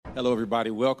Hello,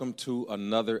 everybody. Welcome to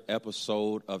another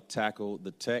episode of Tackle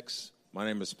the Text. My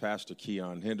name is Pastor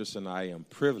Keon Henderson. I am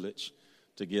privileged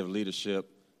to give leadership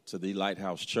to the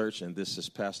Lighthouse Church, and this is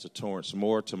Pastor Torrance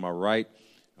Moore to my right,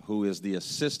 who is the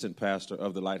assistant pastor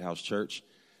of the Lighthouse Church.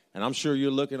 And I'm sure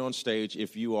you're looking on stage,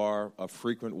 if you are a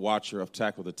frequent watcher of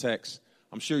Tackle the Text,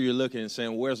 I'm sure you're looking and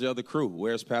saying, where's the other crew?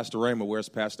 Where's Pastor Raymond? Where's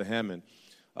Pastor Hammond?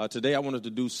 Today I wanted to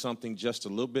do something just a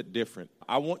little bit different.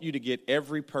 I want you to get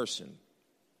every person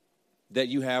that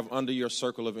you have under your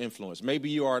circle of influence. Maybe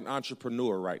you are an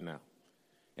entrepreneur right now,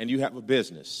 and you have a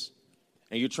business,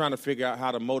 and you're trying to figure out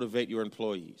how to motivate your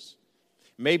employees.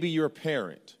 Maybe you're a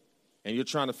parent, and you're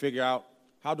trying to figure out,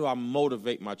 how do I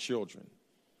motivate my children?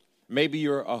 Maybe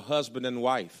you're a husband and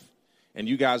wife, and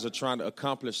you guys are trying to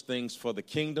accomplish things for the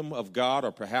kingdom of God,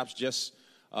 or perhaps just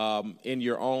in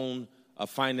your own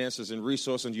finances and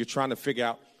resources, and you're trying to figure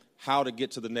out how to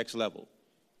get to the next level.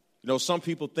 You know, some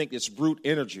people think it's brute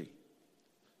energy.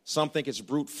 Some think it's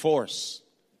brute force.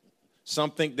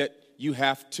 Some think that you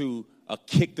have to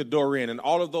kick the door in. And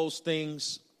all of those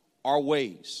things are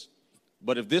ways.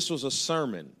 But if this was a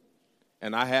sermon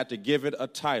and I had to give it a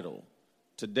title,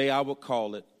 today I would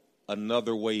call it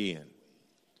Another Way In.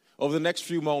 Over the next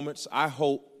few moments, I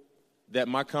hope that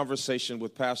my conversation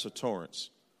with Pastor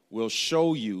Torrance will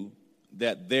show you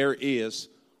that there is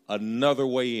another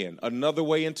way in, another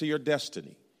way into your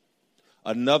destiny,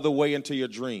 another way into your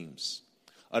dreams,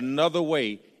 another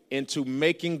way into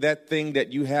making that thing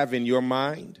that you have in your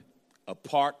mind a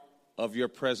part of your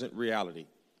present reality.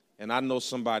 And I know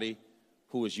somebody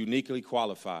who is uniquely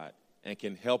qualified and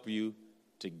can help you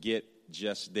to get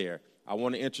just there. I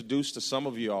want to introduce to some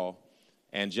of you all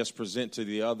and just present to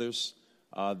the others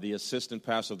the assistant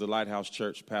pastor of the Lighthouse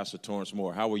Church, Pastor Torrance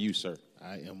Moore. How are you, sir?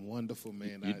 I am wonderful,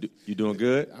 man. You doing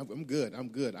good? I'm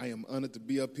good. I am honored to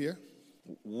be up here.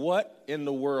 What in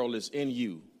the world is in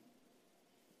you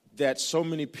that so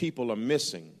many people are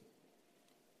missing,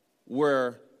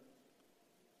 where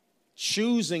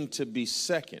choosing to be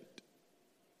second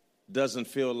doesn't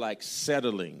feel like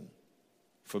settling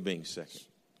for being second?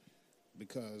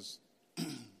 Because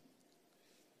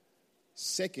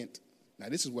second, now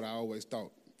this is what I always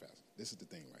thought, Pastor. This is the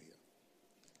thing right here.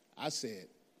 I said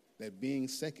that being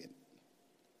second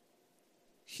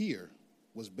here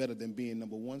was better than being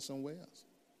number one somewhere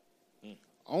else.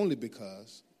 Only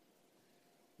because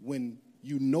when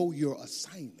you know your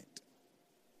assignment,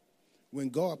 when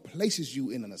God places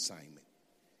you in an assignment,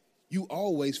 you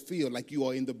always feel like you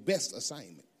are in the best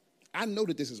assignment. I know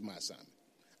that this is my assignment.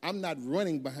 I'm not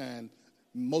running behind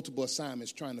multiple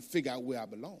assignments trying to figure out where I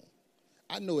belong.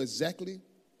 I know exactly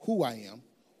who I am,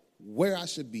 where I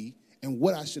should be, and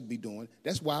what I should be doing.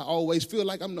 That's why I always feel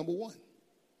like I'm number one.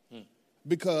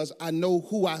 Because I know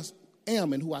who I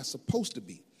am and who I'm supposed to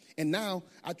be. And now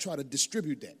I try to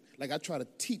distribute that. Like I try to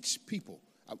teach people.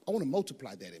 I want to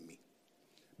multiply that in me.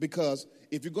 Because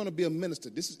if you're going to be a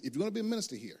minister, if you're going to be a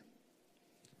minister here,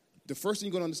 the first thing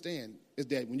you're going to understand is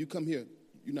that when you come here,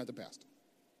 you're not the pastor.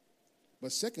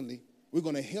 But secondly, we're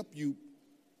going to help you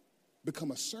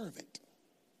become a servant.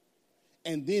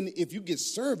 And then if you get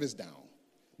service down,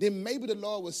 then maybe the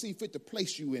Lord will see fit to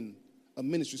place you in a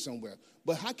ministry somewhere.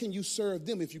 But how can you serve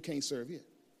them if you can't serve here?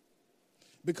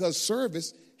 Because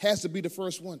service has to be the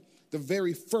first one. The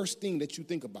very first thing that you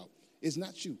think about is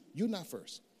not you. You're not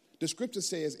first. The scripture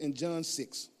says in John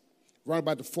 6, right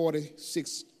about the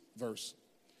 46th verse,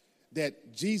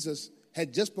 that Jesus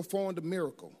had just performed a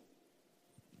miracle.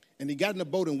 And he got in a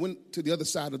boat and went to the other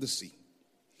side of the sea.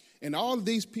 And all of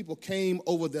these people came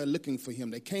over there looking for him.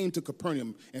 They came to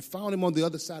Capernaum and found him on the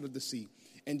other side of the sea.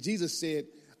 And Jesus said,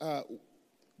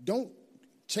 don't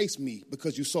chase me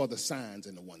because you saw the signs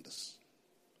and the wonders.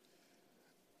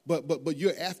 But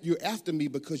you're after me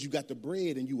because you got the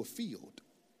bread and you were filled.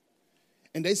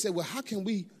 And they said, well, how can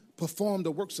we perform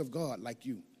the works of God like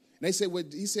you? And he said, well,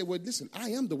 listen, I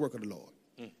am the work of the Lord.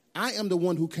 I am the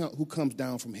one who comes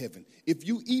down from heaven. If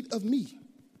you eat of me,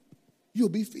 you'll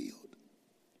be filled.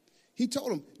 He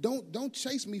told them, don't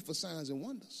chase me for signs and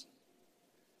wonders.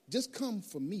 Just come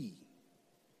for me.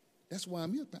 That's why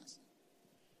I'm here, Pastor.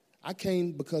 I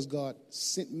came because God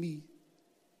sent me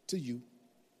to you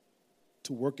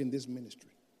to work in this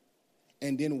ministry.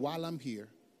 And then while I'm here,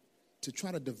 to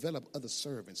try to develop other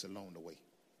servants along the way.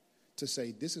 To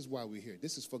say, this is why we're here.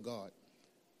 This is for God,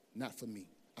 not for me.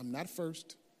 I'm not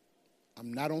first.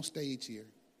 I'm not on stage here.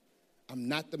 I'm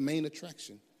not the main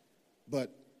attraction.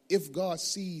 But if God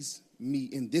sees me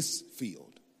in this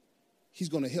field, he's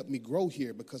going to help me grow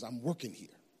here because I'm working here.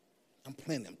 I'm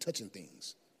planting, I'm touching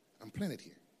things. I'm planted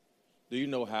here. Do you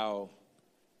know how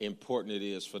important it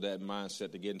is for that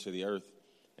mindset to get into the earth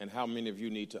And how many of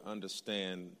you need to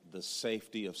understand the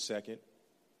safety of second?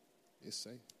 It's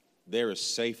safe. There is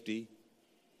safety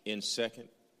in second.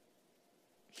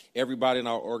 Everybody in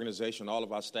our organization, all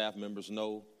of our staff members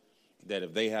know that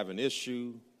if they have an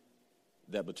issue,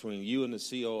 that between you and the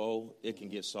COO, it can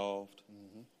get solved.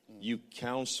 You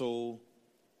counsel,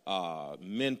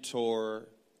 mentor,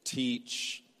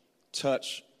 teach,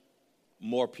 touch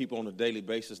more people on a daily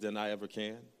basis than I ever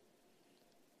can.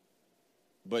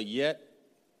 But yet,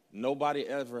 nobody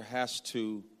ever has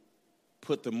to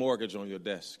put the mortgage on your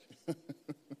desk.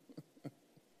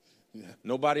 Yeah.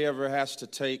 Nobody ever has to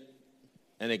take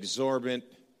an exorbitant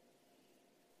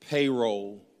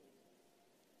payroll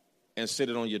and sit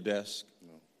it on your desk.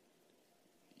 No.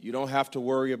 You don't have to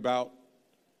worry about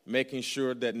making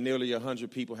sure that nearly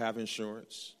 100 people have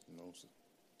insurance. No, sir.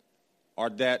 Or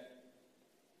that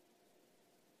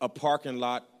a parking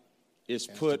lot is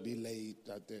Has put to be laid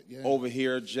out there. Yeah. over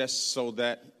here just so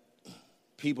that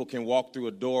people can walk through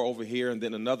a door over here and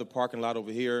then another parking lot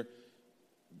over here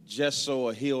just so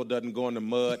a hill doesn't go in the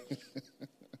mud.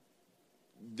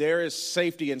 There is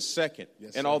safety in second.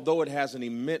 Yes, and sir. although it has an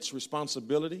immense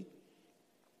responsibility,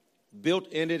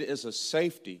 built in it is a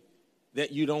safety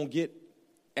that you don't get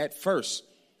at first.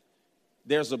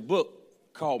 There's a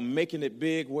book called Making It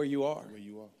Big Where You Are. Where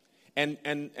you are. And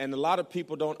a lot of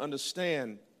people don't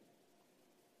understand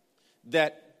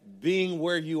that being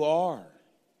where you are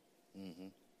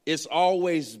it's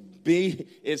always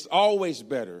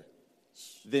better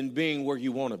than being where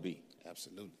you want to be.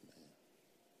 Absolutely, man.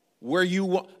 Where you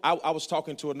want, I was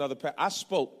talking to another pastor. I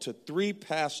spoke to 3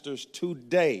 pastors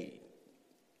today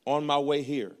on my way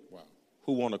here. Wow.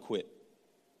 Who want to quit.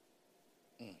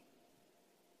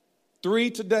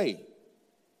 3 today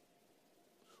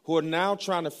who are now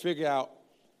trying to figure out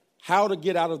how to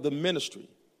get out of the ministry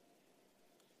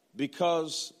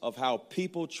because of how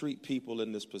people treat people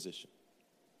in this position.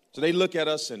 So they look at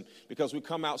us, and because we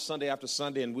come out Sunday after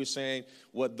Sunday and we're saying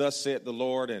what thus said the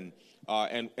Lord, and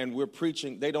we're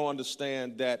preaching, they don't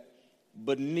understand that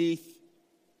beneath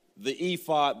the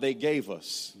ephod they gave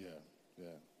us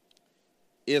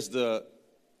is the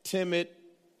timid,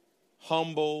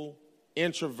 humble,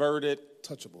 introverted,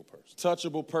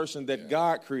 touchable person that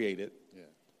God created. Yeah.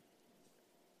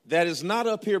 That is not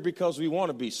up here because we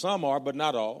want to be. Some are, but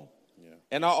not all. Yeah.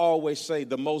 And I always say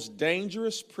the most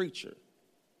dangerous preacher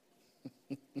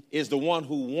is the one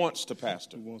who wants to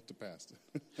pastor. Who wants to pastor.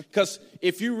 Because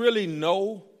if you really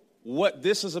know what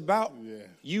this is about,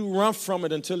 you run from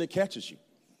it until it catches you.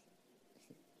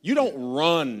 You don't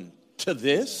run to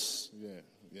this.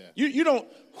 You don't.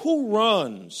 Who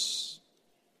runs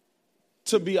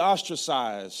to be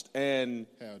ostracized and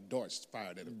have darts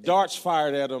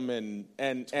fired at them?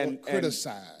 And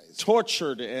criticized,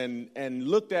 tortured, and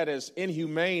looked at as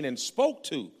inhumane and spoke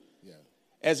to. Yeah.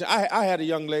 As I had a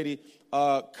young lady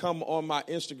come on my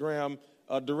Instagram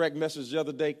direct message the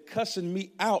other day, cussing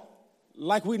me out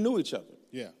like we knew each other.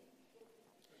 Yeah.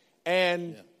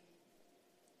 And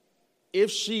if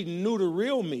she knew the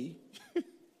real me,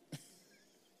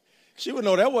 she would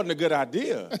know that wasn't a good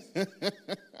idea.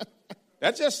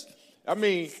 That's just,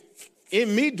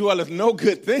 in me dwelleth no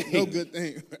good thing. No good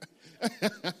thing.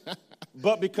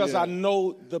 But because I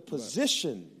know the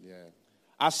position,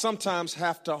 I sometimes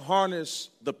have to harness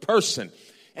the person.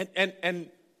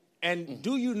 And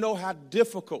do you know how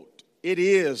difficult it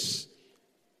is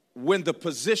when the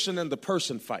position and the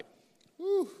person fight?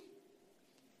 Whew.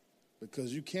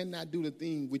 Because you cannot do the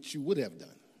thing which you would have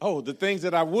done. Oh, the things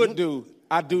that I would do,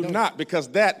 I do not, because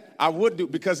that I would do,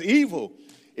 because evil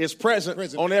is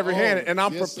present on every hand, and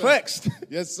I'm perplexed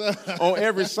on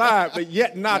every side, but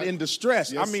yet not in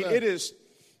distress. It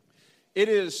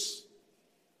is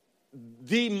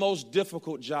the most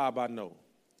difficult job I know.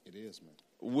 It is, man.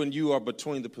 When you are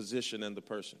between the position and the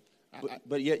person,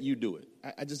 but yet you do it.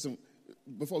 I just don't,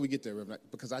 before we get there, Reverend,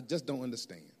 because I just don't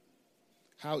understand.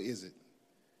 How is it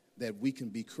that we can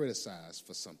be criticized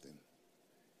for something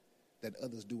that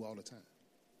others do all the time?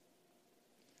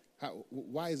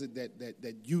 Why is it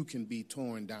that you can be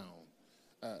torn down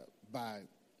by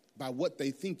what they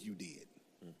think you did,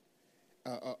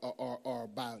 or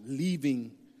by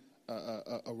leaving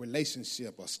a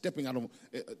relationship, or stepping out of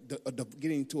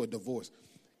getting into a divorce,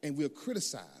 and we're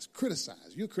criticized.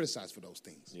 You're criticized for those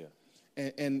things. Yeah.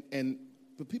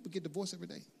 But people get divorced every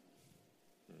day.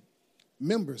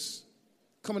 Members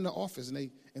come in the office and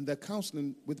they're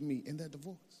counseling with me in their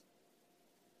divorce.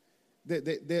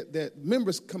 The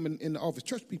members come in the office,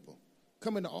 church people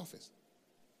come in the office.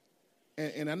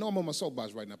 And I know I'm on my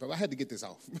soapbox right now, but I had to get this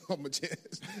off my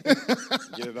chest.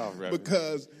 Get it off, Reverend.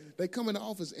 Because they come in the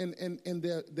office and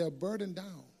they're burdened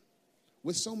down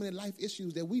with so many life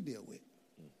issues that we deal with.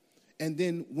 And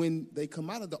then when they come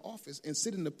out of the office and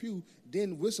sit in the pew,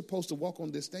 then we're supposed to walk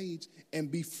on this stage and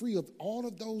be free of all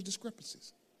of those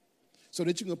discrepancies. So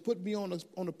that you can put me on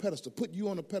a pedestal, put you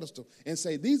on a pedestal, and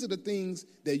say, these are the things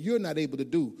that you're not able to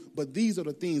do, but these are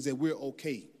the things that we're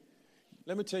okay.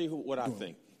 Let me tell you what I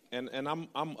think. And I'm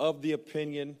of the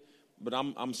opinion, but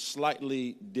I'm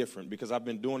slightly different because I've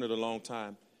been doing it a long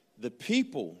time. The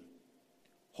people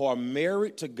who are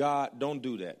married to God don't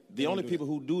do that. The only people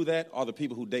who do that are the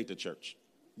people who date the church.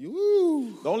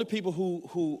 Woo. The only people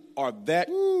who are that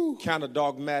kind of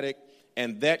dogmatic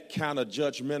and that kind of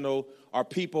judgmental are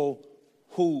people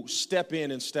who step in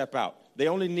and step out. They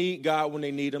only need God when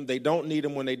they need him. They don't need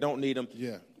him when they don't need him.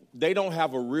 Yeah. They don't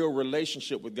have a real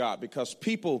relationship with God, because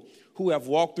people who have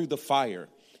walked through the fire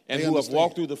and who have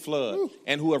walked through the flood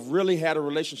and who have really had a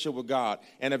relationship with God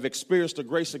and have experienced the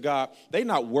grace of God, they're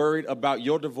not worried about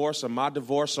your divorce or my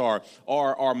divorce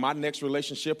or my next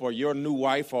relationship or your new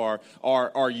wife or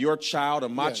your child or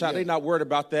my child. They're not worried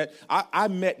about that. I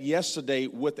met yesterday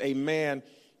with a man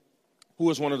who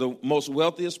is one of the most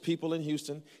wealthiest people in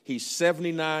Houston. He's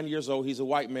 79 years old. He's a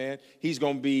white man. He's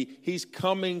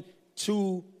coming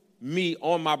to me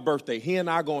on my birthday. He and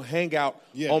I are going to hang out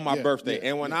on my birthday.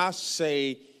 And when I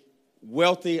say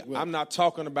wealthy, I'm not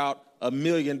talking about $1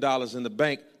 million in the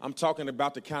bank. I'm talking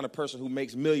about the kind of person who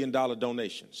makes $1 million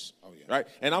donations. Right?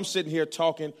 And I'm sitting here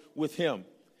talking with him.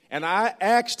 And I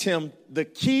asked him the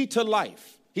key to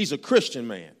life. He's a Christian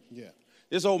man. Yeah.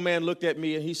 This old man looked at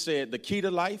me and he said, the key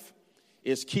to life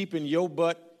is keeping your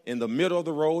butt in the middle of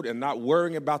the road and not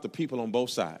worrying about the people on both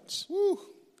sides. Woo.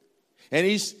 And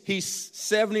he's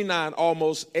 79,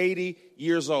 almost 80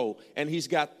 years old. And he's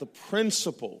got the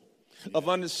principle of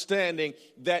understanding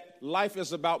that life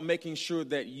is about making sure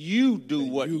that you do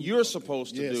what you're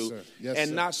supposed to do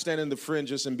and not stand in the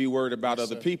fringes and be worried about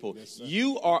other people.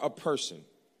 You are a person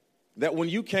that when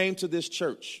you came to this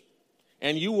church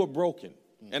and you were broken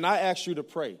and I asked you to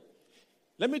pray,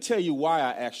 let me tell you why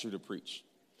I asked you to preach.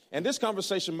 And this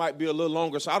conversation might be a little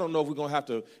longer, so I don't know if we're going to have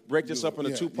to break this up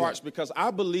into two parts, because I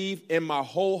believe in my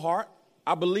whole heart,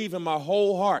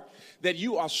 that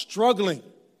you are struggling.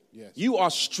 Yes. You are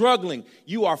struggling.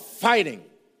 You are fighting.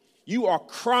 You are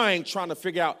crying, trying to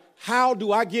figure out, how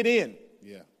do I get in?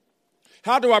 Yeah.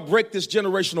 How do I break this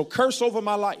generational curse over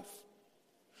my life?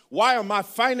 Why are my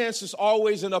finances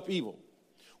always in upheaval?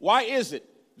 Why is it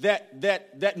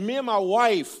that me and my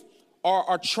wife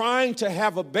are trying to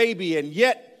have a baby, and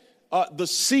yet the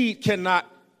seed cannot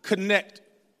connect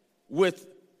with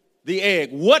the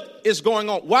egg? What is going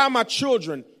on? Why are my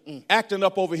children acting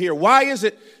up over here? Why is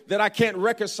it that I can't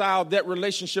reconcile that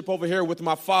relationship over here with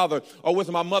my father or with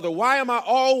my mother? Why am I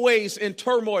always in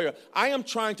turmoil? I am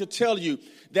trying to tell you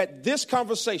that this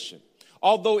conversation,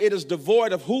 although it is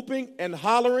devoid of hooping and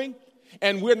hollering,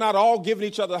 and we're not all giving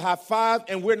each other a high five,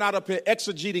 and we're not up here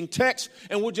exegeting text,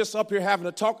 and we're just up here having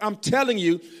a talk, I'm telling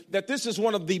you that this is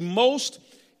one of the most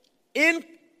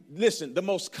the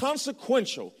most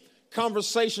consequential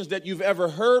conversations that you've ever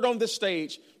heard on this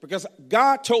stage, because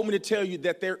God told me to tell you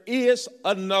that there is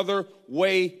another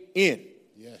way in.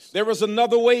 Yes. There is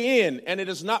another way in, and it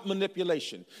is not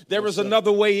manipulation. There is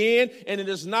another way in, and it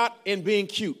is not in being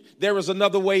cute. There is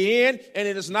another way in, and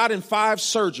it is not in 5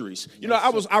 surgeries. You know,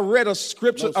 I read a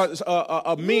scripture,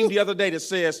 a meme the other day that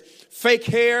says, fake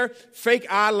hair, fake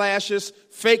eyelashes,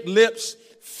 fake lips,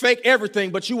 fake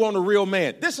everything, but you want a real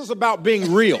man. This is about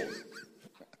being real.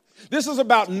 This is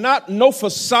about no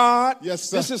facade. Yes,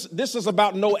 sir. This is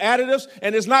about no additives.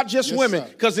 And it's not just women,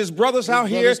 because there's brothers out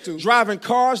here driving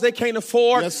cars they can't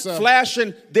afford,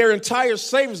 flashing their entire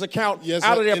savings account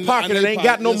out of their pocket, and ain't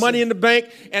got no money in the bank.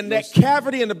 And that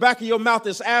cavity in the back of your mouth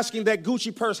is asking that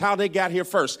Gucci purse how they got here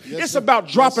first. It's about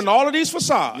dropping all of these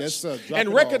facades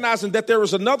and recognizing that there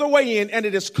is another way in, and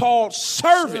it is called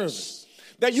service.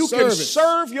 That you can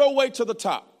serve your way to the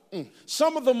top.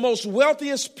 Some of the most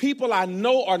wealthiest people I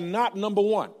know are not number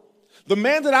one. The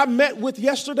man that I met with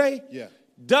yesterday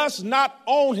does not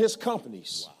own his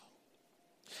companies. Wow.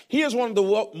 He is one of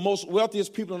the most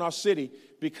wealthiest people in our city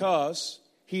because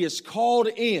he is called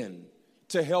in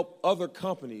to help other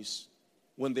companies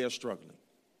when they're struggling.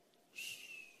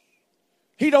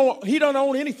 He don't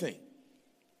own anything.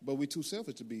 But we're too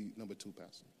selfish to be number 2,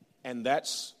 Pastor. And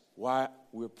that's why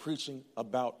we're preaching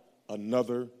about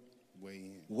another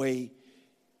way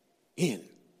in.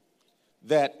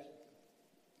 That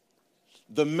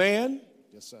the man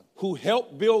who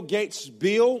helped Bill Gates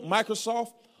build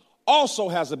Microsoft also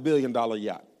has $1 billion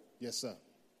yacht. Yes, sir.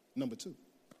 Number 2.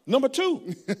 Number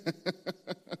 2.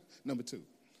 Number 2.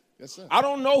 Yes, sir. I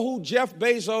don't know who Jeff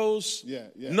Bezos'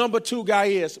 number 2 guy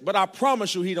is, but I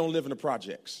promise you he don't live in the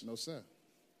projects. No, sir.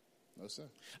 No, sir.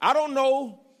 I don't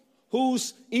know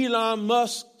who's Elon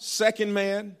Musk's second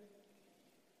man.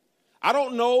 I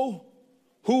don't know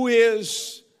who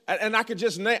is, and I could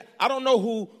just name, I don't know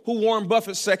who Warren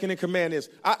Buffett's second in command is.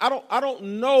 I don't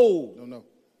know. Don't know.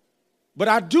 But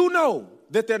I do know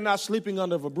that they're not sleeping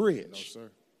under a bridge. No,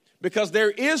 sir. Because there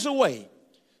is a way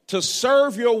to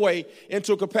serve your way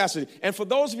into a capacity. And for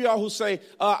those of y'all who say,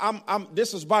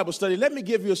 this is Bible study, let me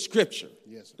give you a scripture.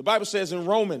 Yes, sir. The Bible says in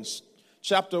Romans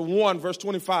chapter 1, verse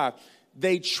 25,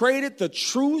 they traded the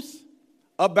truth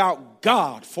about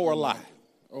God for a lie.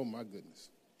 Oh, my goodness.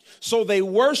 So they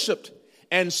worshiped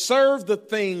and served the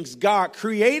things God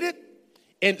created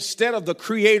instead of the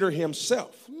Creator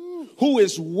himself, who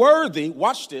is worthy,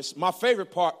 watch this, my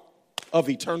favorite part, of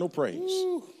eternal praise.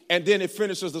 And then it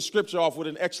finishes the scripture off with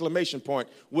an exclamation point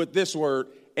with this word,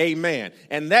 amen.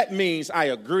 And that means I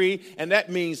agree. And that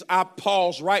means I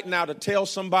pause right now to tell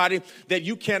somebody that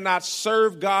you cannot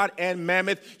serve God and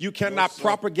mammon. You cannot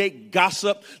propagate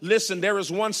gossip. Listen, there is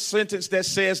one sentence that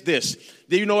says this.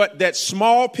 Do you know what? That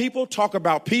small people talk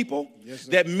about people. Yes,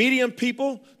 that medium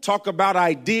people talk about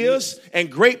ideas. Yes.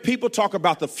 And great people talk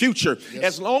about the future. Yes.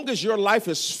 As long as your life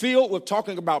is filled with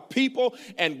talking about people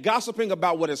and gossiping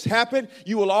about what has happened,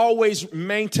 you will always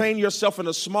maintain yourself in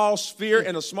a small sphere,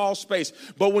 in a small space.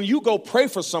 But when you go pray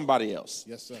for somebody else,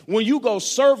 yes, sir. When you go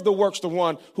serve the works, the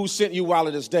one who sent you while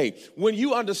it is day, when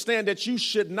you understand that you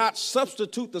should not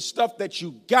substitute the stuff that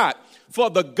you got for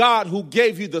the God who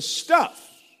gave you the stuff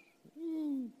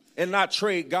and not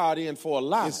trade God in for a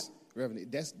lie.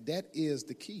 Reverend, that is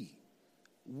the key.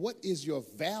 What is your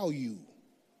value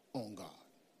on God?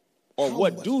 Or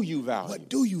what do you value? What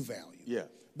do you value? Yeah.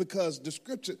 Because the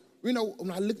scripture, when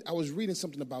I was reading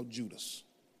something about Judas.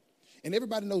 And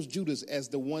everybody knows Judas as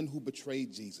the one who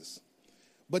betrayed Jesus.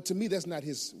 But to me, that's not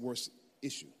his worst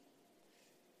issue.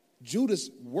 Judas'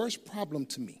 worst problem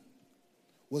to me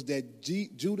was that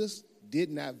Judas did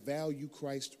not value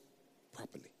Christ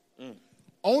properly.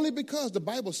 Only because the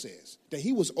Bible says that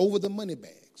he was over the money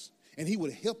bags and he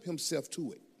would help himself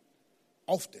to it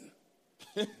often.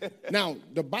 Now,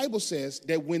 the Bible says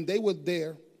that when they were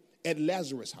there at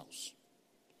Lazarus' house,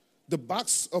 the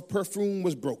box of perfume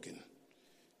was broken.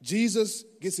 Jesus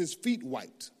gets his feet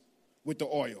wiped with the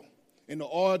oil. And the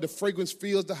oil, the fragrance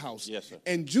fills the house. Yes, sir.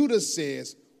 And Judas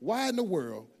says, why in the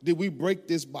world did we break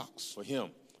this box? For him.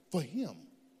 For him.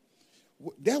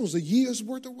 That was a year's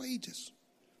worth of wages.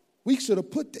 We should have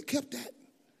kept that.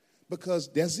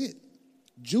 Because that's it.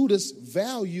 Judas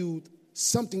valued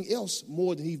something else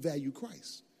more than he valued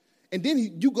Christ. And then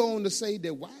you go on to say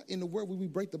that why in the world would we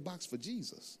break the box for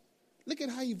Jesus? Look at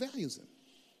how he values him.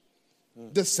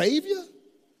 The Savior,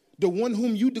 the one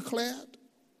whom you declared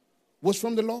was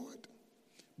from the Lord.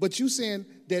 But you saying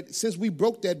that since we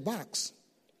broke that box,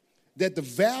 that the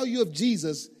value of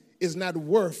Jesus is not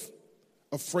worth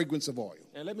a fragrance of oil.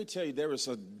 And let me tell you,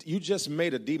 you just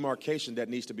made a demarcation that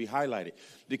needs to be highlighted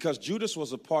because Judas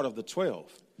was a part of the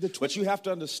 12. But you have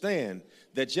to understand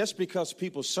that just because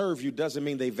people serve you doesn't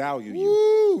mean they value you.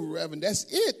 Ooh, Reverend, that's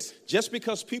it. Just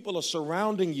because people are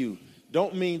surrounding you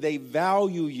don't mean they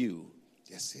value you.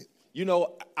 That's it. You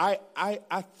know, I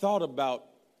thought about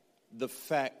the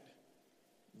fact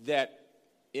that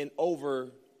in over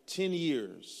 10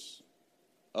 years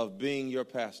of being your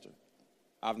pastor,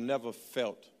 I've never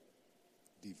felt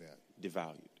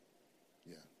devalued.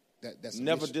 Yeah, that's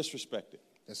never disrespected.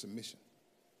 That's a mission.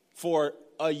 For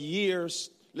a year's,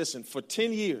 listen, for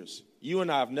 10 years, you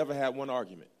and I have never had one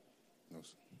argument. No,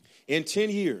 sir. In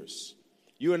 10 years,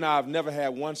 you and I have never had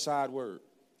one side word.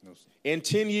 No, sir. In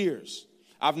 10 years,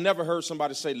 I've never heard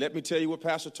somebody say, let me tell you what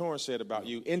Pastor Torrance said about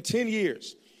you. In 10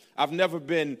 years, I've never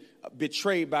been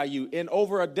betrayed by you. In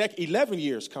over 11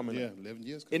 years coming up. 11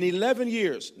 years. In 11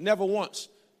 years, never once.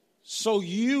 So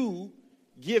you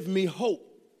give me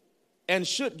hope and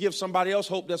should give somebody else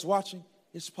hope that's watching.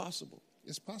 It's possible.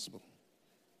 It's possible.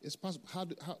 It's possible.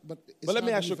 But let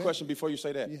me ask you a question before you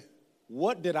say that. Yeah.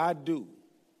 What did I do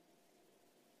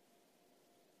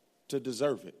to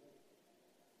deserve it?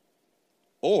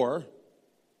 Or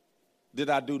did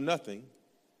I do nothing?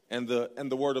 And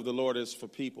the word of the Lord is for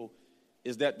people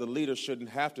is that the leader shouldn't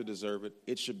have to deserve it.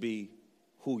 It should be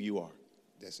who you are.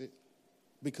 That's it.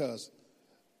 Because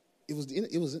it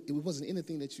wasn't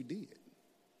anything that you did.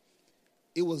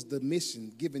 It was the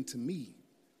mission given to me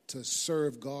to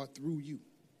serve God through you.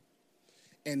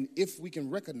 And if we can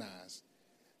recognize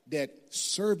that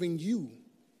serving you,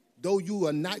 though you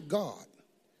are not God,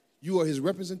 you are his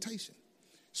representation.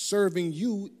 Serving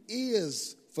you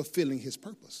is fulfilling his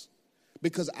purpose.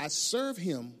 Because I serve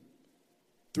him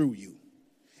through you.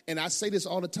 And I say this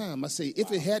all the time. I say,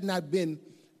 if it had not been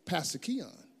Pastor Keon,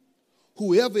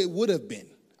 whoever it would have been,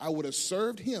 I would have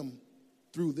served him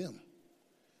through them.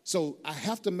 So I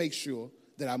have to make sure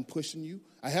that I'm pushing you.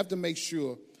 I have to make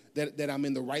sure that I'm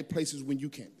in the right places when you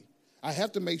can't be. I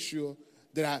have to make sure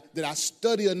that I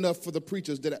study enough for the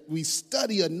preachers, that we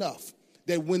study enough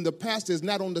that when the pastor is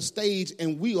not on the stage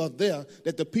and we are there,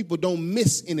 that the people don't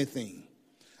miss anything.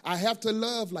 I have to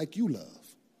love like you love.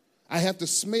 I have to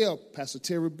smell, Pastor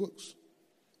Terry Brooks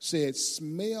said,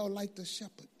 smell like the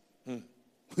shepherd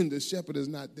when the shepherd is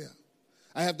not there.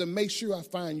 I have to make sure I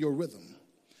find your rhythm.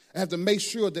 I have to make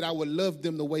sure that I would love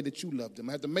them the way that you love them.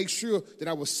 I have to make sure that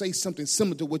I would say something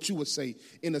similar to what you would say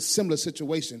in a similar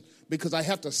situation, because I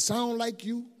have to sound like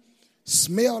you,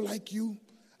 smell like you.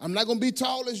 I'm not going to be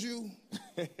tall as you,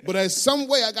 but in some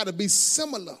way I got to be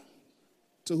similar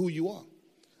to who you are.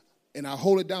 And I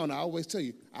hold it down. I always tell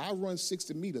you, I run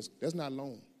 60 meters. That's not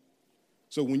long.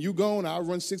 So when you go on, I'll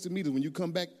run 60 meters. When you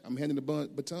come back, I'm handing the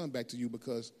baton back to you,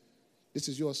 because this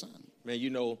is your assignment. Man, you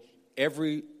know,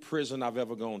 every prison I've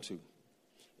ever gone to,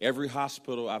 every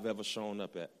hospital I've ever shown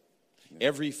up at,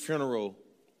 every funeral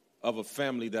of a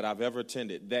family that I've ever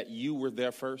attended, that you were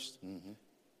there first,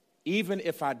 even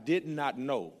if I did not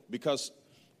know, because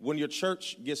when your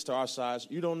church gets to our size,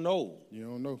 you don't know. You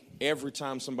don't know. Every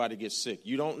time somebody gets sick.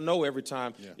 You don't know every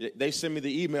time. Yeah. They send me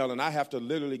the email, and I have to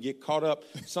literally get caught up.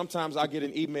 Sometimes I get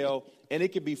an email, and it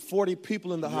could be 40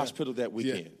 people in the hospital that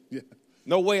weekend.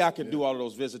 No way I could do all of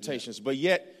those visitations, but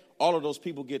yet all of those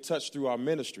people get touched through our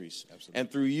ministries. Absolutely.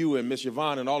 And through you and Miss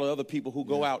Yvonne and all the other people who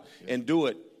go out and do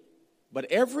it. But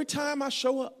every time I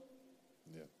show up,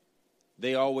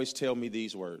 they always tell me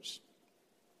these words.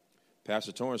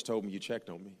 Pastor Torrance told me you checked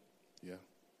on me. Yeah.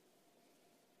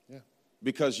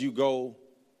 Because you go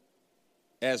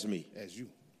as me. As you.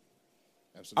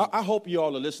 Absolutely. I hope you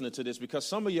all are listening to this, because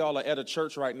some of y'all are at a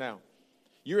church right now.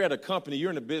 You're at a company. You're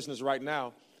in a business right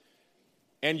now.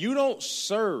 And you don't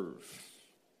serve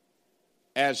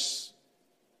as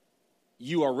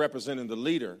you are representing the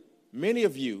leader. Many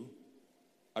of you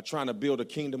are trying to build a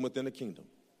kingdom within a kingdom.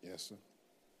 Yes, sir.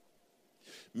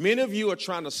 Many of you are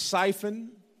trying to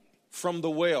siphon from the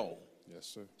well. Yes,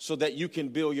 sir. So that you can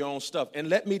build your own stuff. And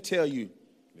let me tell you,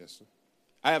 yes, sir.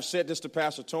 I have said this to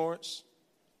Pastor Torrance,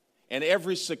 and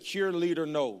every secure leader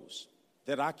knows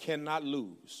that I cannot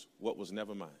lose what was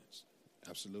never mine.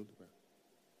 Absolutely, bro.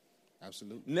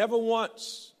 Absolutely. Never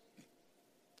once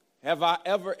have I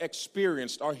ever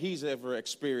experienced, or he's ever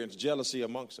experienced, jealousy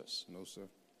amongst us. No, sir.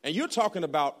 And you're talking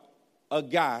about a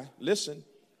guy, listen,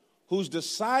 who's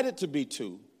decided to be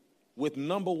two with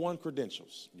number one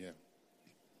credentials. Yeah.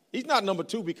 He's not number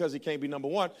two because he can't be number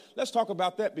one. Let's talk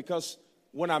about that, because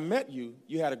when I met you,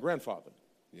 you had a grandfather.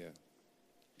 Yeah.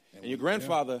 And your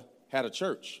grandfather had a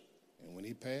church. And when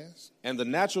he passed? And the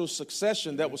natural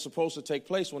succession that was supposed to take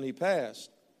place when he passed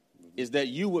is that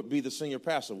you would be the senior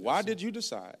pastor. Why did you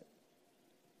decide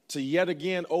to yet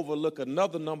again overlook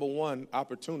another number one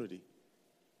opportunity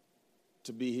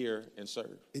to be here and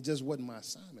serve? It just wasn't my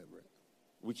assignment, Rick.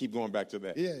 We keep going back to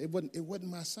that. Yeah, it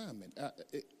wasn't my assignment.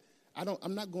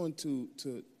 I'm not going to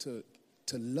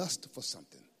lust for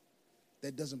something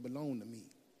that doesn't belong to me.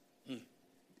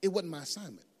 It wasn't my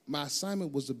assignment. My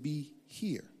assignment was to be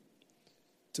here,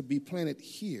 to be planted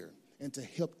here, and to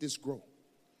help this grow.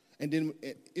 And then,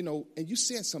 and you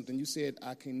said something. You said,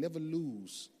 I can never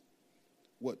lose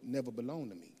what never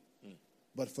belonged to me.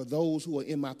 But for those who are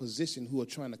in my position, who are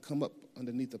trying to come up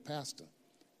underneath the pastor,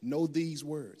 know these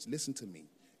words. Listen to me.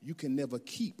 You can never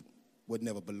keep what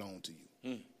never belonged to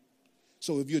you.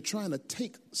 So if you're trying to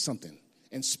take something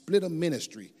and split a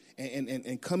ministry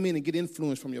and come in and get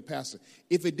influence from your pastor,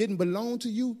 if it didn't belong to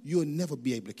you, you'll never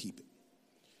be able to keep it,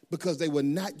 because they were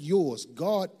not yours.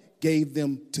 God gave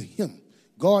them to him.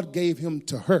 God gave him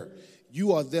to her.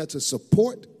 You are there to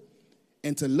support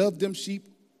and to love them sheep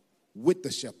with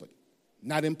the shepherd,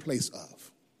 not in place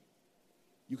of.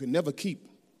 You can never keep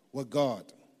what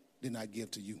God did not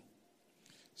give to you.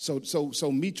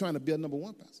 So me trying to be a number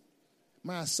one pastor,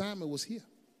 my assignment was here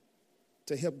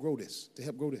to help grow this,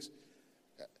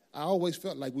 I always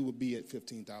felt like we would be at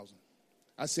 15,000.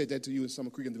 I said that to you in Summer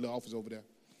Creek in the little office over there,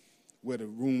 where the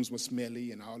rooms were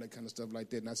smelly and all that kind of stuff like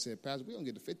that. And I said, Pastor, we're going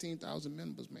to get to 15,000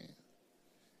 members, man.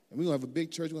 And we're going to have a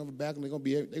big church. We're going to have a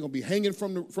balcony. They're going to be hanging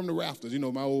from the rafters. You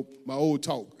know, my old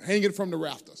talk, hanging from the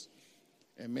rafters.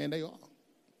 And, man, they are.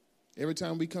 Every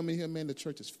time we come in here, man, the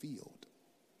church is filled.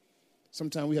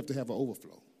 Sometimes we have to have an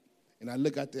overflow. And I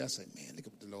look out there, I say, man, look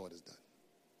at what the Lord has done.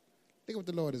 Look at what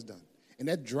the Lord has done. And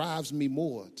that drives me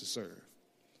more to serve.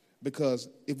 Because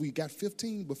if we got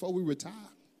 15 before we retire,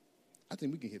 I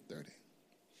think we can hit 30.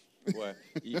 Well,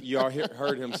 you all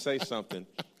heard him say something,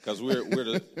 because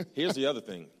here's the other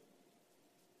thing.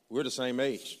 We're the same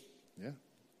age. Yeah.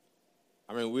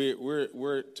 I mean,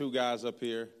 we're two guys up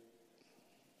here,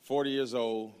 40 years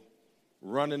old,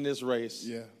 running this race.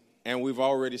 Yeah. And we've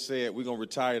already said we're going to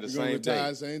retire the same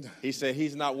day. He said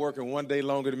he's not working one day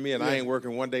longer than me, and I ain't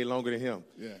working one day longer than him.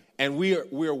 Yeah. And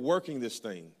we're working this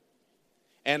thing.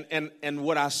 And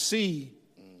what I see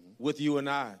with you and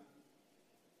I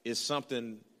is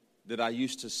something that I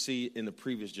used to see in the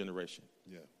previous generation.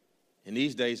 Yeah. In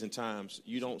these days and times,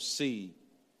 you don't see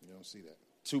that.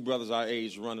 Two brothers our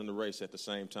age running the race at the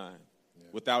same time,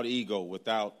 without ego,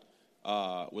 without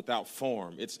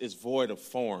form. It's void of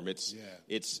form. It's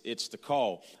the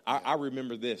call. I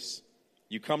remember this.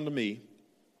 You come to me,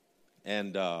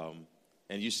 and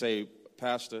you say,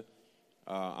 Pastor,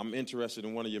 I'm interested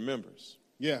in one of your members.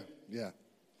 Yeah.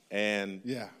 And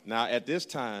now at this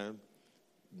time,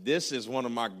 this is one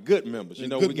of my good members. You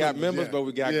know, we got members, but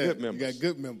we got good members. We got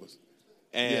good members.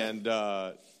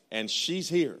 And she's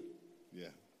here.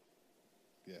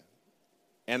 Yeah.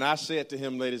 And I said to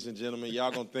him, ladies and gentlemen,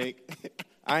 y'all gonna think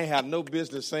I ain't have no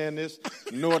business saying this,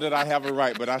 nor did I have a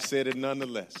right, but I said it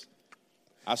nonetheless.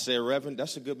 I said, Reverend,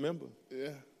 that's a good member.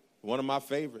 Yeah. One of my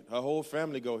favorite. Her whole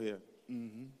family go here.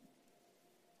 Mm-hmm.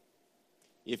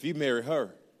 If you marry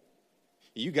her,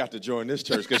 you got to join this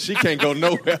church, because she can't go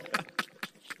nowhere.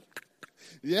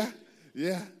 Yeah.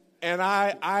 And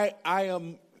I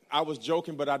was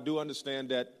joking, but I do understand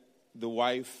that the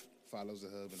wife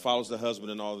follows the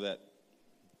husband and all that.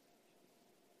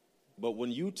 But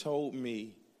when you told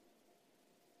me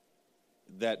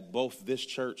that both this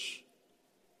church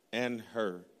and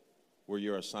her were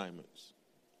your assignments,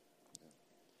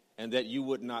 and that you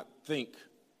would not think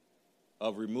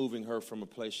of removing her from a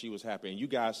place she was happy, and you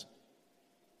guys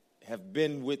have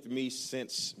been with me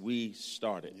since we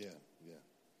started. Yeah.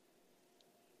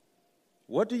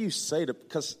 What do you say to,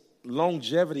 because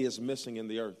longevity is missing in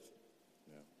the earth.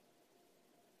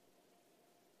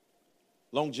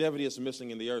 Longevity is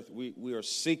missing in the earth. We are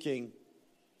seeking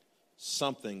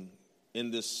something in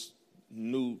this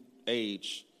new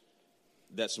age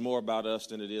that's more about us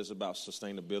than it is about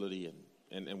sustainability,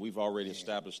 and we've already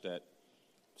established that.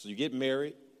 So you get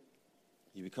married,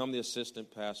 you become the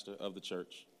assistant pastor of the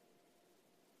church.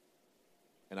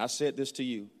 And I said this to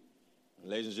you,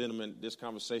 ladies and gentlemen, this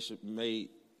conversation may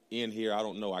end here. I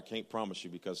don't know. I can't promise you,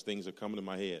 because things are coming to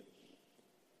my head.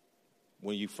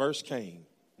 When you first came,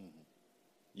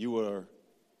 you were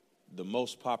the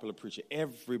most popular preacher.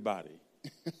 Everybody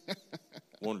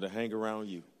wanted to hang around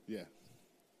you. Yeah.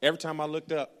 Every time I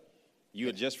looked up, you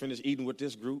had just finished eating with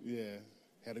this group. Yeah.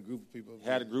 Had a group of people.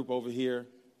 Had a group over here.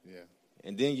 Yeah.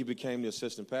 And then you became the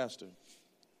assistant pastor.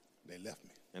 They left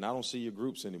me. And I don't see your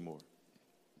groups anymore.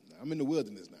 I'm in the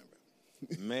wilderness now,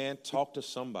 bro. Man, talk to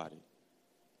somebody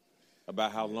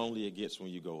about how lonely it gets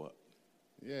when you go up.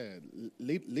 Yeah.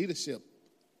 Leadership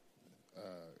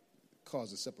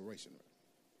causes separation.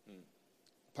 Right?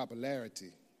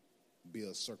 Popularity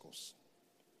builds circles.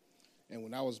 And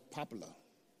when I was popular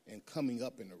and coming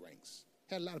up in the ranks,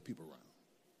 had a lot of people around.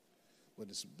 But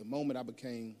the moment I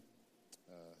became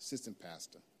assistant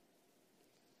pastor,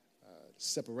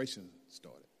 separation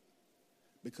started.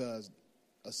 Because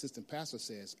assistant pastor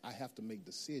says, I have to make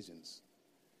decisions.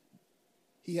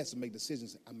 He has to make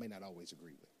decisions I may not always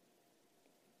agree with.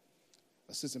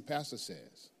 Assistant pastor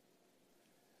says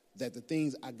that the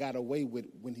things I got away with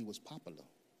when he was popular,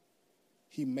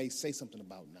 he may say something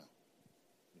about now.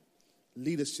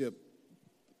 Leadership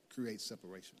creates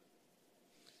separation.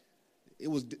 It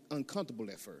was uncomfortable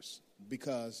at first,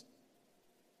 because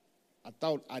I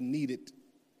thought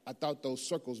those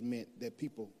circles meant that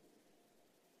people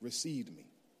received me.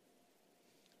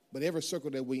 But every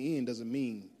circle that we're in doesn't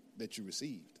mean that you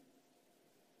received.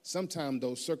 Sometimes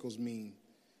those circles mean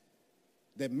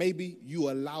that maybe you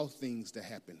allow things to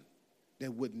happen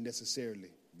that wouldn't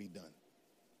necessarily be done.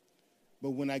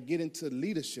 But when I get into the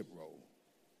leadership role,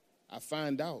 I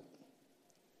find out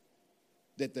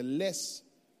that the less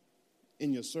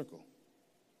in your circle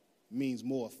means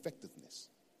more effectiveness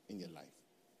in your life.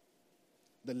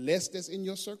 The less that's in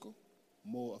your circle,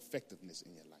 more effectiveness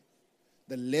in your life.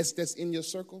 The less that's in your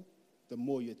circle, the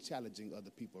more you're challenging other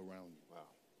people around you. Wow.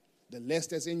 The less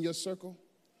that's in your circle,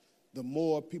 the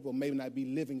more people may not be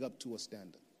living up to a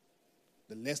standard.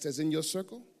 The less that's in your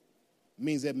circle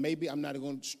means that maybe I'm not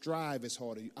going to strive as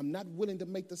hard as you. I'm not willing to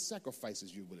make the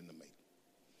sacrifices you're willing to make.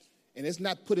 And it's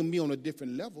not putting me on a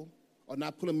different level or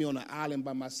not putting me on an island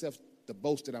by myself to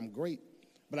boast that I'm great.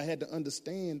 But I had to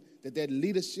understand that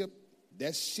leadership,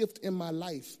 that shift in my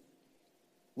life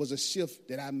was a shift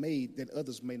that I made that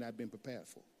others may not have been prepared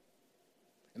for.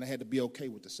 And I had to be okay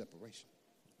with the separation.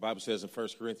 The Bible says in 1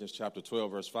 Corinthians chapter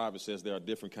 12, verse 5, it says there are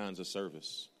different kinds of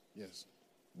service. Yes.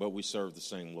 But we serve the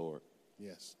same Lord.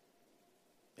 Yes.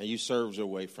 And you served your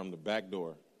way from the back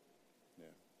door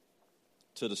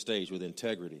to the stage with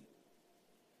integrity.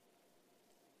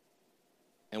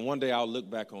 And one day I'll look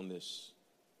back on this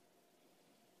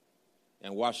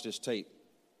and watch this tape,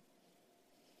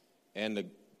 and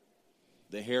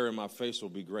the hair in my face will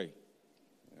be gray.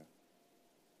 Yeah.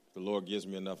 The Lord gives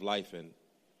me enough life, and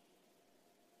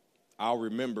I'll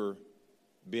remember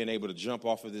being able to jump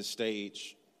off of this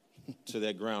stage to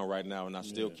that ground right now, and I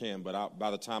still can, but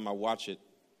by the time I watch it,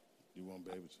 you won't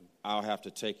be able to. I'll have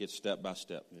to take it step by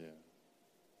step. Yeah.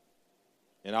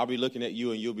 And I'll be looking at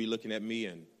you, and you'll be looking at me,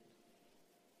 and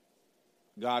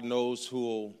God knows who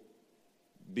will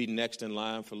be next in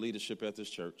line for leadership at this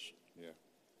church. Yeah.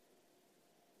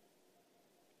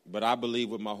 But I believe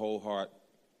with my whole heart,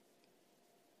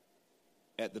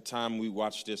 at the time we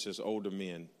watched this as older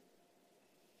men,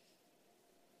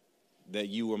 that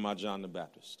you were my John the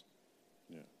Baptist.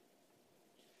 Yeah.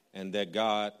 And that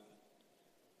God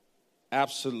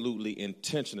absolutely,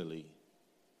 intentionally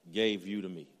gave you to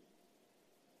me.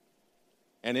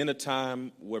 And in a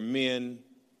time where men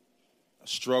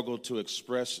struggle to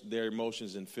express their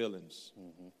emotions and feelings,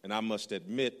 and I must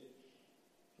admit,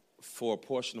 for a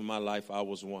portion of my life, I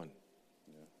was one.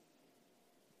 Yeah.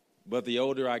 But the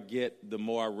older I get, the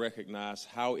more I recognize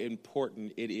how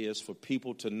important it is for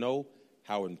people to know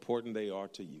how important they are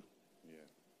to you. Yeah.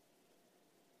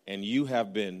 And you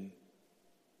have been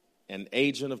an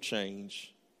agent of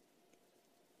change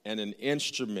and an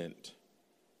instrument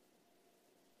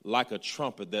like a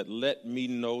trumpet that let me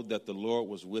know that the Lord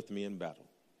was with me in battle.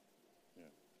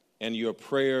 Yeah. And your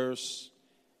prayers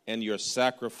and your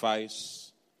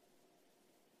sacrifice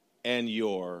and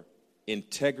your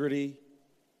integrity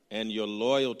and your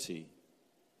loyalty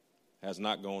has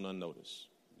not gone unnoticed.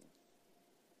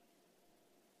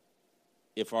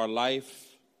 If our life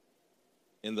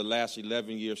in the last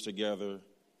 11 years together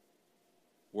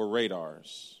were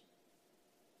radars,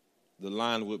 the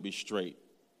line would be straight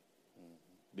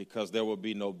because there would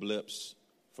be no blips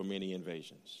from any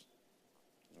invasions.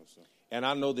 No, sir. And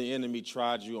I know the enemy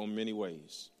tried you on many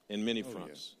ways, in many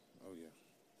fronts. Yeah. Oh, yeah.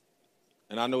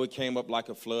 And I know it came up like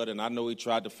a flood, and I know he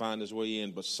tried to find his way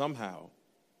in, but somehow,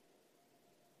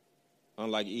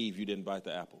 unlike Eve, you didn't bite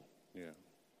the apple. Yeah.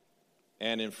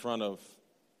 And in front of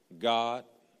God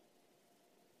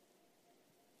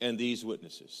and these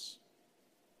witnesses,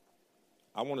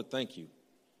 I want to thank you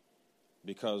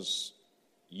because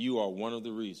you are one of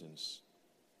the reasons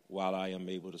why I am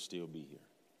able to still be here.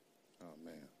 Oh,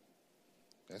 man.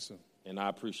 And I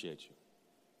appreciate you.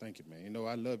 Thank you, man. You know,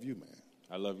 I love you, man.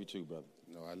 I love you too, brother.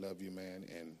 No, I love you, man.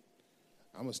 And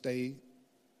I'm going to stay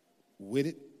with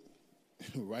it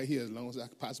right here as long as I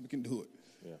possibly can do it.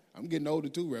 Yeah. I'm getting older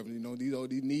too, Reverend. You know,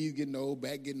 these knees getting old,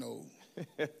 back getting old.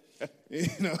 You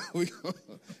know, we're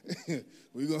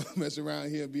going to mess around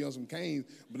here and be on some canes.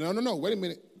 But no, wait a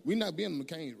minute. We're not being on the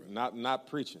canes, Reverend. Not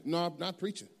preaching. No, I'm not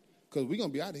preaching. Because we're going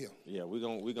to be out of here. Yeah, we're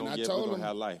gonna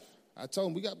have life. I told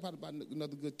him we got probably about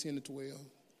another good 10 to 12,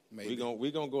 maybe.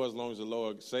 We're gonna go as long as the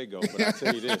Lord say go. But I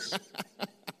tell you this,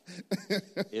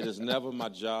 it is never my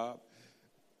job,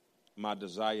 my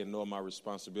desire, nor my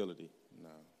responsibility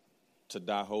to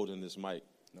die holding this mic.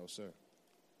 No, sir.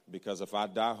 Because if I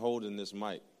die holding this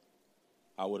mic,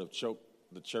 I would have choked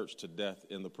the church to death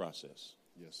in the process.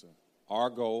 Yes, sir. Our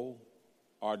goal,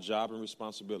 our job and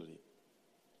responsibility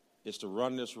is to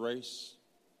run this race,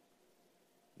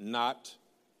 not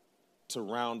to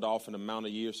round off an amount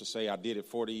of years to say I did it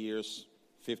 40 years,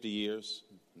 50 years.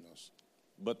 No, sir.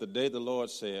 But the day the Lord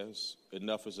says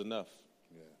enough is enough,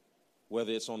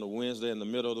 whether it's on the Wednesday in the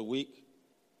middle of the week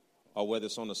or whether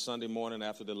it's on the Sunday morning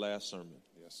after the last sermon.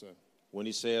 Yes, sir. When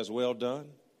he says, well done,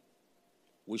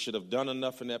 we should have done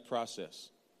enough in that process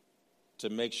to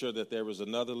make sure that there is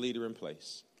another leader in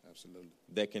place. Absolutely.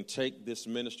 That can take this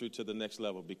ministry to the next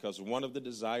level, because one of the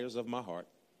desires of my heart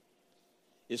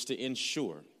is to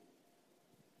ensure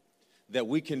that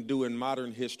we can do in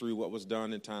modern history what was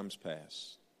done in times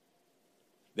past.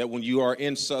 That when you are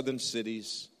in southern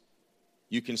cities,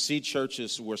 you can see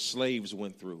churches where slaves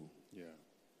went through. Yeah.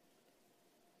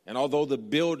 And although the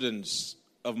buildings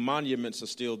of monuments are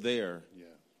still there,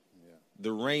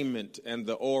 the raiment and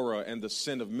the aura and the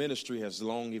scent of ministry has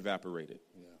long evaporated.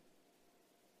 Yeah.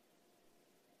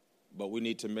 But we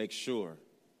need to make sure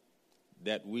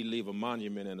that we leave a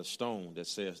monument and a stone that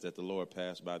says that the Lord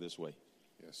passed by this way.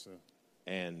 Yes, sir.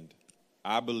 And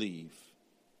I believe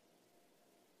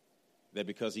that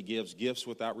because he gives gifts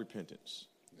without repentance,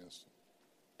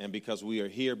 And because we are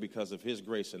here because of his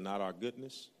grace and not our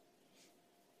goodness,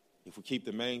 if we keep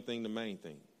the main thing,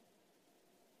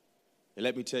 And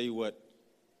let me tell you what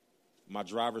my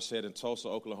driver said in Tulsa,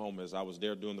 Oklahoma, as I was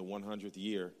there doing the 100th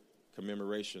year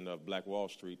commemoration of Black Wall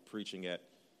Street, preaching at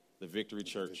the Victory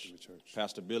Church.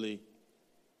 Pastor Billy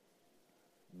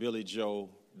Joe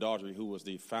Daughtry, who was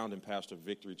the founding pastor of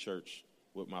Victory Church,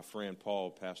 with my friend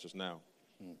Paul, pastors now.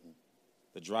 Mm-hmm.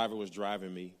 The driver was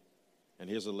driving me, and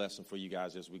here's a lesson for you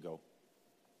guys as we go.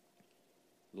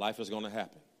 Life is going to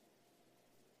happen.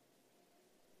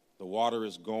 The water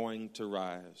is going to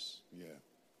rise. Yeah.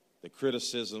 The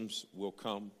criticisms will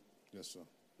come. Yes, sir.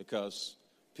 Because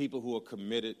people who are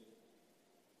committed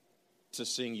to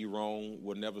seeing you wrong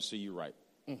will never see you right.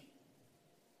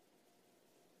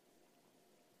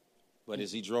 But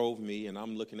as he drove me, and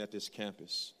I'm looking at this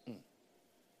campus,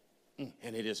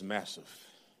 and it is massive.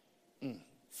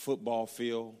 Football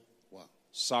field, wow.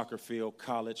 Soccer field,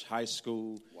 college, high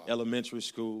school, wow. Elementary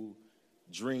school,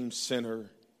 Dream Center,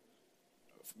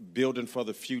 building for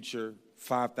the future,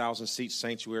 5,000-seat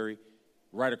sanctuary,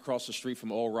 right across the street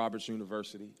from Oral Roberts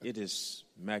University. It is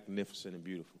magnificent and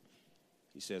beautiful.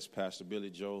 He says, Pastor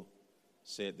Billy Joe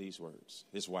said these words.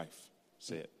 His wife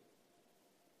said,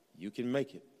 you can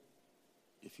make it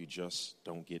if you just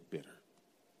don't get bitter.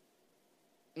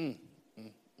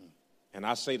 And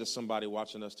I say to somebody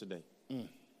watching us today,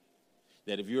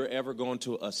 that if you're ever going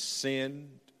to ascend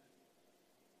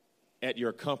at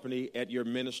your company, at your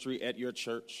ministry, at your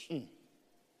church,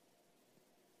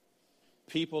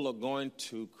 people are going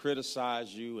to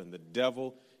criticize you, and the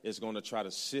devil is going to try to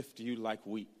sift you like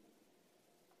wheat.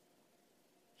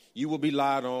 You will be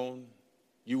lied on.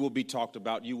 You will be talked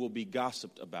about. You will be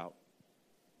gossiped about.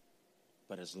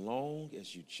 But as long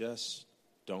as you just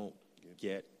don't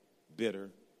get bitter,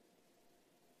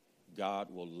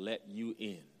 God will let you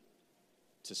in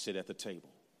to sit at the table.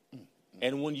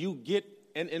 And when you get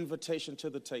an invitation to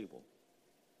the table,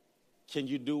 can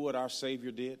you do what our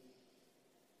Savior did?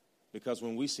 Because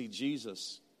when we see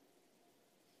Jesus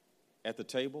at the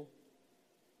table,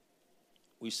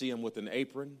 we see him with an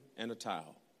apron and a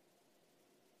towel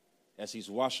as he's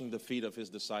washing the feet of his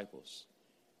disciples.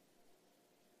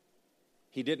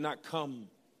 He did not come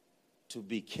to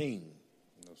be king.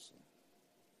 No, sir.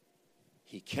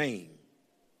 He came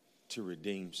to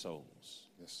redeem souls.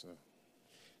 Yes, sir.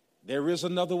 There is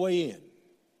another way in.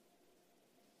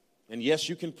 And yes,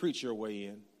 you can preach your way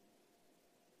in.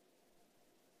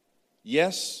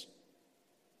 Yes,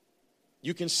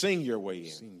 you can sing your way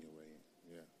in. Sing your way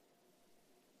in, yeah.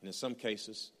 And in some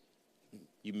cases,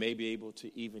 you may be able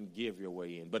to even give your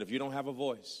way in. But if you don't have a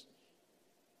voice,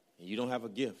 and you don't have a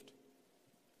gift,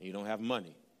 and you don't have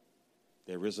money,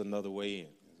 there is another way in.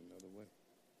 There's another way.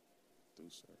 Do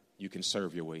serve. You can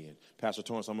serve your way in. Pastor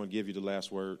Torrance, I'm going to give you the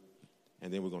last word,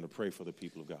 and then we're going to pray for the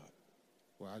people of God.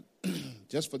 Well,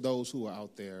 just for those who are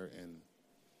out there, and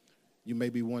you may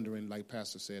be wondering, like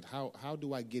Pastor said, how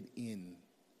do I get in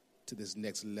to this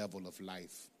next level of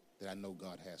life that I know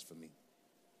God has for me?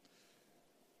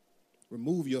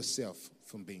 Remove yourself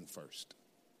from being first.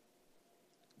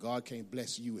 God can't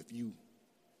bless you if you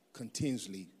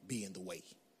continuously be in the way.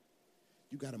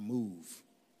 You got to move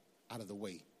out of the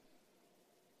way.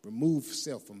 Remove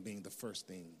self from being the first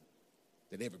thing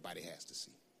that everybody has to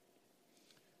see.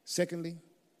 Secondly,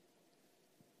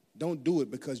 don't do it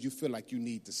because you feel like you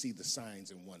need to see the signs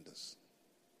and wonders.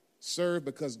 Serve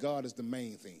because God is the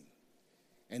main thing,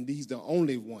 and he's the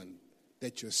only one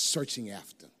that you're searching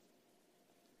after.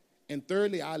 And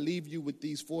thirdly, I leave you with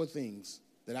these 4 things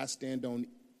that I stand on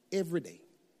every day.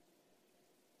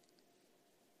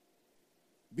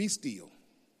 Be still.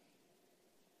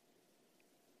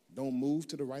 Don't move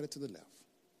to the right or to the left.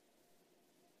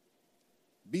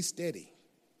 Be steady.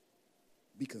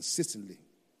 Be consistently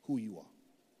who you are.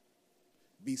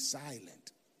 Be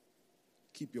silent.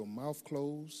 Keep your mouth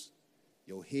closed,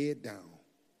 your head down,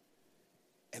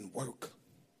 and work.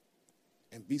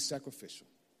 And be sacrificial.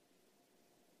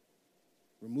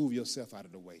 Remove yourself out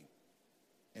of the way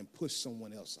and push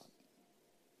someone else up.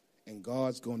 And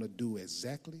God's going to do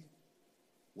exactly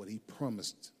what he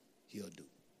promised he'll do.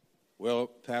 Well,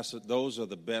 Pastor, those are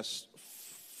the best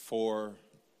 4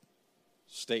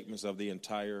 statements of the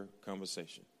entire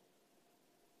conversation.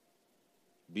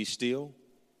 Be still.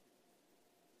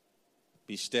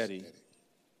 Be steady.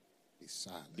 Be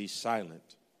silent. Be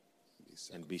silent.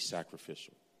 And be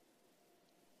sacrificial.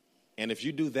 And if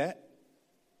you do that,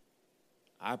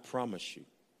 I promise you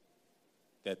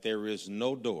that there is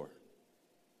no door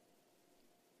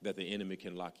that the enemy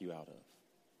can lock you out of.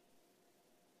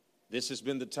 This has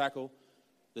been the Tackle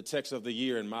the Text of the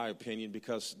Year, in my opinion,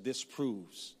 because this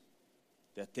proves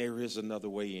that there is another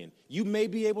way in. You may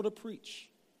be able to preach.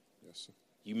 Yes, sir.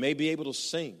 You may be able to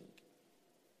sing.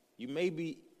 You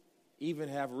maybe even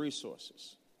have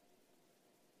resources.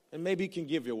 And maybe you can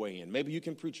give your way in. Maybe you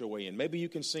can preach your way in. Maybe you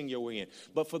can sing your way in.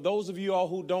 But for those of you all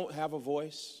who don't have a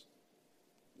voice,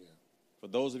 for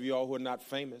those of you all who are not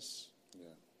famous,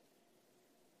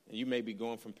 and you may be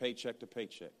going from paycheck to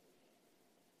paycheck,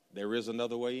 there is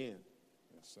another way in.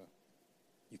 Yes, sir.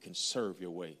 You can serve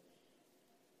your way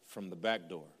from the back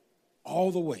door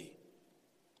all the way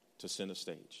to center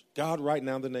stage. God, right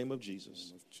now in the name of Jesus, In the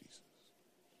name of Jesus.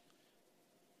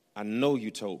 I know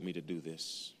you told me to do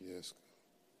this. Yes.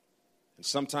 And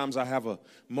sometimes I have a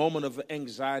moment of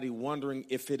anxiety wondering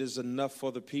if it is enough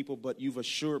for the people, but you've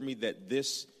assured me that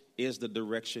this is the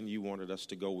direction you wanted us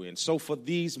to go in. So for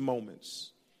these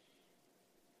moments,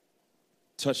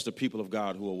 touch the people of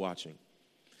God who are watching.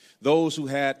 Those who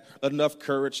had enough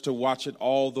courage to watch it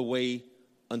all the way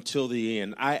until the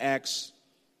end. I ask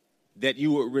that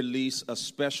you would release a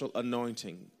special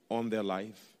anointing on their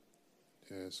life.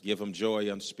 Yes. Give them joy,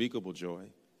 unspeakable joy.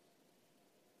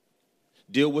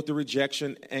 Deal with the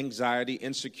rejection, anxiety,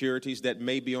 insecurities that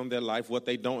may be on their life, what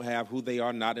they don't have, who they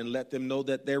are not, and let them know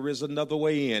that there is another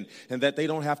way in and that they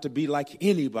don't have to be like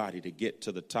anybody to get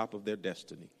to the top of their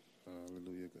destiny.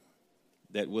 Hallelujah, God.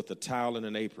 That with a towel and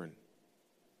an apron,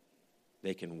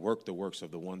 they can work the works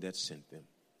of the one that sent them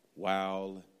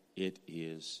while it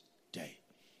is day.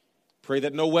 Pray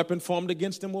that no weapon formed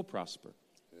against them will prosper.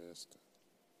 Yes, God.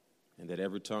 And that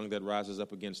every tongue that rises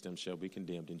up against them shall be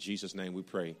condemned. In Jesus' name we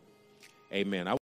pray. Amen.